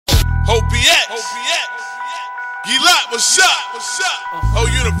Gilot, what's up? Oh,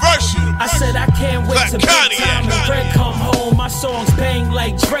 Universal. I said I can't wait to big time and Red come home. My songs bang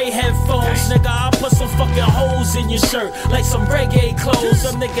like Dre headphones. Nigga, I'll put some fucking holes in your shirt like some reggae clothes.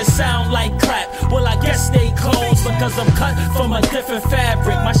 Them niggas sound like clap. Well, I guess they clones because I'm cut from a different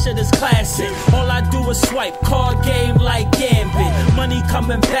fabric. My shit is classic. All I do is swipe. Card game like Gambit. Money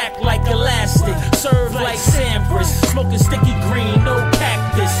coming back like elastic. Serve like Sambris. Smoking sticky green, no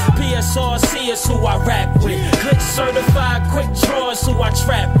cactus. PSRC is who I rap with. Glitch certified quick drawers who I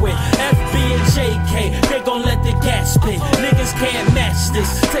trap with. FB and JK, they gon' let the gas spit. Niggas can't match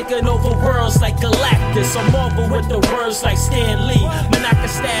this. Taking over worlds like Galactus. I'm marvel with the words like Stan Lee. Man, I can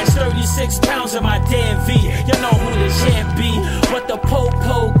stash 36 pounds in my damn V. You know who the champ be. But the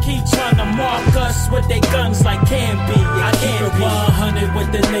po-po keep trying to mark us with their guns like can be. I keep it 100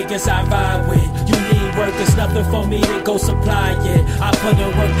 with the niggas I ride with. You need work, it's nothing for me to go supply it. I put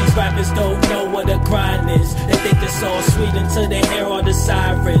in work, these rappers don't know what a grind is. They think it's all sweet until they hear all the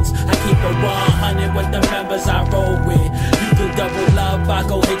sirens. I keep it 100 with the members I roll with. You can double up, I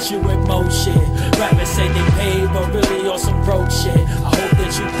go hit you with more shit. Rappers say they paid, but really on some broke shit. I hope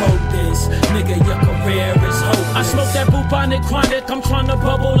that you quote this, nigga, your career is hopeless. I smoke that bubonic chronic, I'm tryna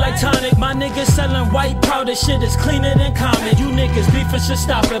bubble like tonic. My niggas selling white powder, shit is cleaner than common. You niggas beefing should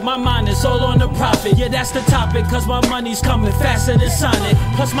stop it, my mind is all on the profit. Yeah, that's the topic, cause my money's coming faster than Sonic.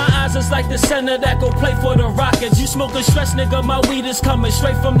 Plus my eyes is like the center that go play for the Rockets. You smoking stress, nigga, my weed is coming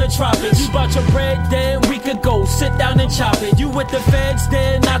straight from the tropics. You bought your bread, then we could go sit down and chop it. You with the feds,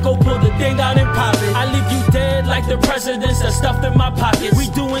 then I go pull the thing out and pop it. I leave you dead like the presidents that stuffed in my pockets. We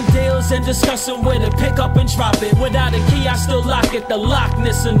doing deals and discussing where to pick up and drop it. Without a key, I still lock it. The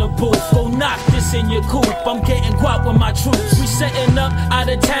lockness in the booth. Go knock this in your coupe. I'm getting guap with my troops. We setting up out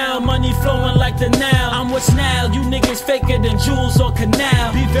of town, money flowing like the Nile. I'm what's now. You niggas faker than Jules or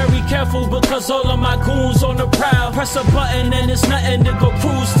Canal. Be very careful because all of my goons on the prowl. Press a button and it's nothing to go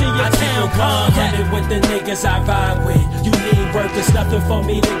cruise to your town. I keep it 100 with the niggas I ride with. You need work, it's nothing for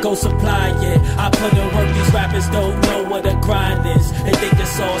me to go supply it. I put in work, these rappers don't know what a grind is. They think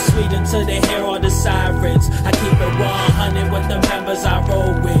it's all sweet until they hear all the sirens. I keep it 100 with the members I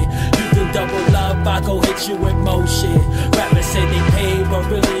roll with. You can double up, I go hit you with more shit. Rappers say they paid, but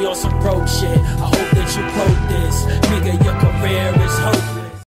really on some broke shit. I hope that you quote this, nigga, your career is hopeless.